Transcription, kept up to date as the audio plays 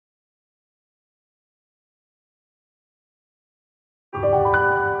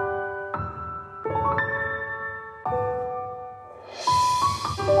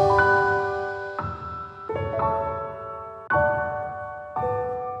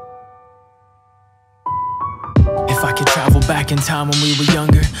If I could travel back in time when we were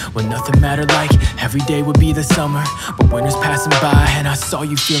younger, when nothing mattered, like every day would be the summer, but winter's passing by and I saw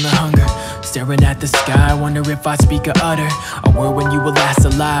you feeling hunger. Staring at the sky, I wonder if I'd speak or utter a word when you were last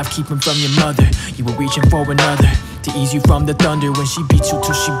alive, keeping from your mother. You were reaching for another to ease you from the thunder. When she beat you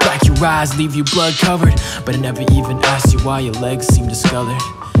till she black your eyes, leave you blood covered, but I never even asked you why your legs seemed discolored.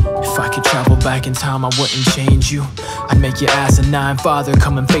 If I could travel back in time, I wouldn't change you. I'd make your asinine father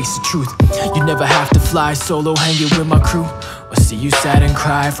come and face the truth. You'd never have to fly solo, hanging with my crew, or see you sad and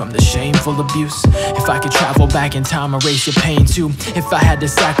cry from the shameful abuse. If I could travel back in time, erase your pain too. If I had to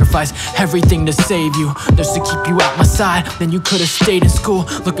sacrifice everything to save you, just to keep you at my side, then you could've stayed in school,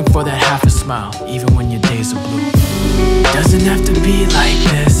 looking for that half a smile, even when your days are blue. Doesn't have to be like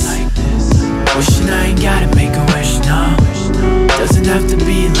this. Wishing I ain't gotta make a wish, no. Doesn't have to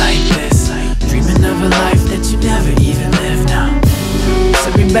be like this. Dreaming of a life that you never even lived now.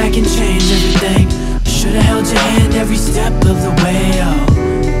 Set me back and change everything. Should've held your hand every step of the way, oh.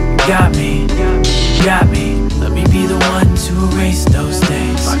 Got me, let me be the one to erase those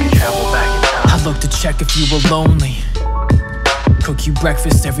days. If I could travel back in time, I'd look to check if you were lonely, cook you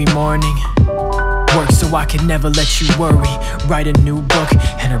breakfast every morning, work so I could never let you worry, write a new book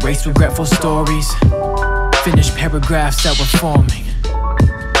and erase regretful stories, finish paragraphs that were forming,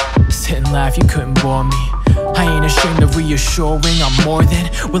 sit and laugh, you couldn't bore me. I ain't ashamed of reassuring, I'm more than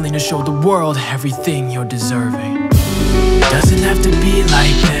willing to show the world everything you're deserving. Doesn't have to be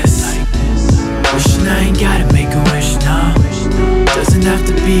like this. Wishing I ain't gotta make a wish, no. Doesn't have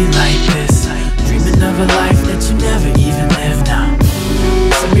to be like this. Dreaming of a life that you never even lived now.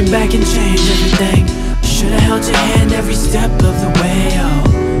 Set me back and change everything. Should've held your hand every step of the way, oh.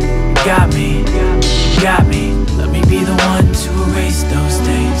 Got me, let me be the one to erase those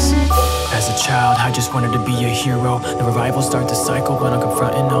days. As a child, I just wanted to be a hero. The revivals start the cycle when I'm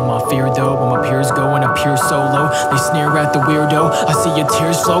confronting all my fear though. When my peers go and appear solo, they sneer at the weirdo. I see your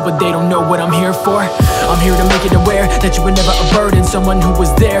tears flow, but they don't know what I'm here for. I'm here to make it aware that you were never a burden. Someone who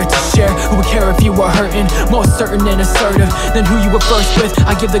was there to share, who would care if you were hurting. More certain and assertive than who you were first with.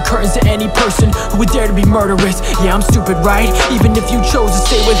 I give the curtains to any person who would dare to be murderous. Yeah, I'm stupid, right? Even if you chose to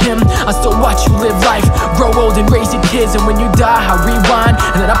stay with him, I still watch you live life, grow old and raise your kids. And when you die, I rewind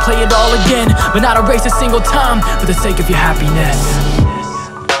and then I play it all again, but not erase a single time for the sake of your happiness.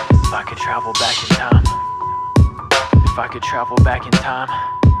 If I could travel back in time, if I could travel back in time,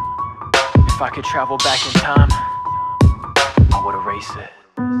 if I could travel back in time, I would erase it.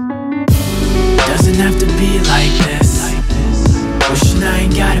 Doesn't have to be like this. Wishing I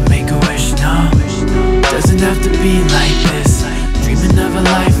ain't gotta make a wish, no. Doesn't have to be like this. Dreaming of a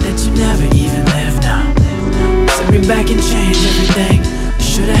life that you never even lived now. Set me back and change everything.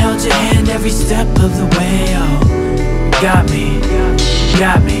 Should've held your hand every step of the way, oh. Got me,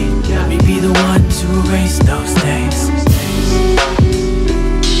 let me be the one to erase those days.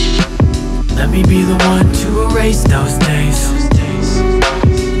 Let me be the one to erase those days.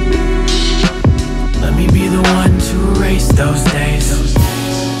 Let me be the one to erase those days.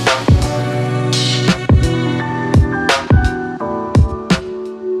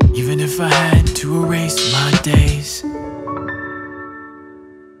 Even if I had to erase my days.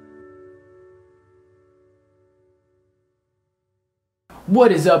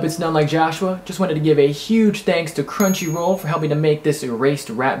 What is up, it's None Like Joshua. Just wanted to give a huge thanks to Crunchyroll for helping to make this erased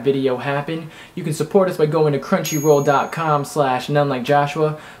rap video happen. You can support us by going to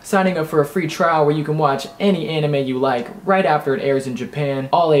crunchyroll.com/nonelikejoshua, signing up for a free trial where you can watch any anime you like right after it airs in Japan.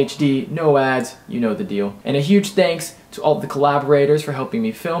 All HD, no ads, you know the deal. And a huge thanks to all of the collaborators for helping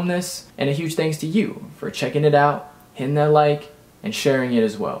me film this, and a huge thanks to you for checking it out, hitting that like, and sharing it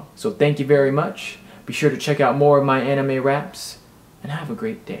as well. So thank you very much. Be sure to check out more of my anime raps, and have a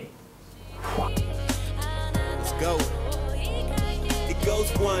great day. Let's go. It goes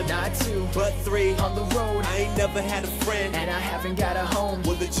one, Not two, but three. on the road. I ain't never had a friend. And I haven't got a home.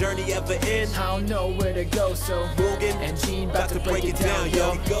 Will the journey ever end? I don't know where to go, so Morgan and Gene about to break it down,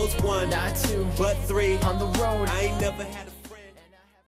 yo. It goes one, Not two, but three. on the road. I ain't never had a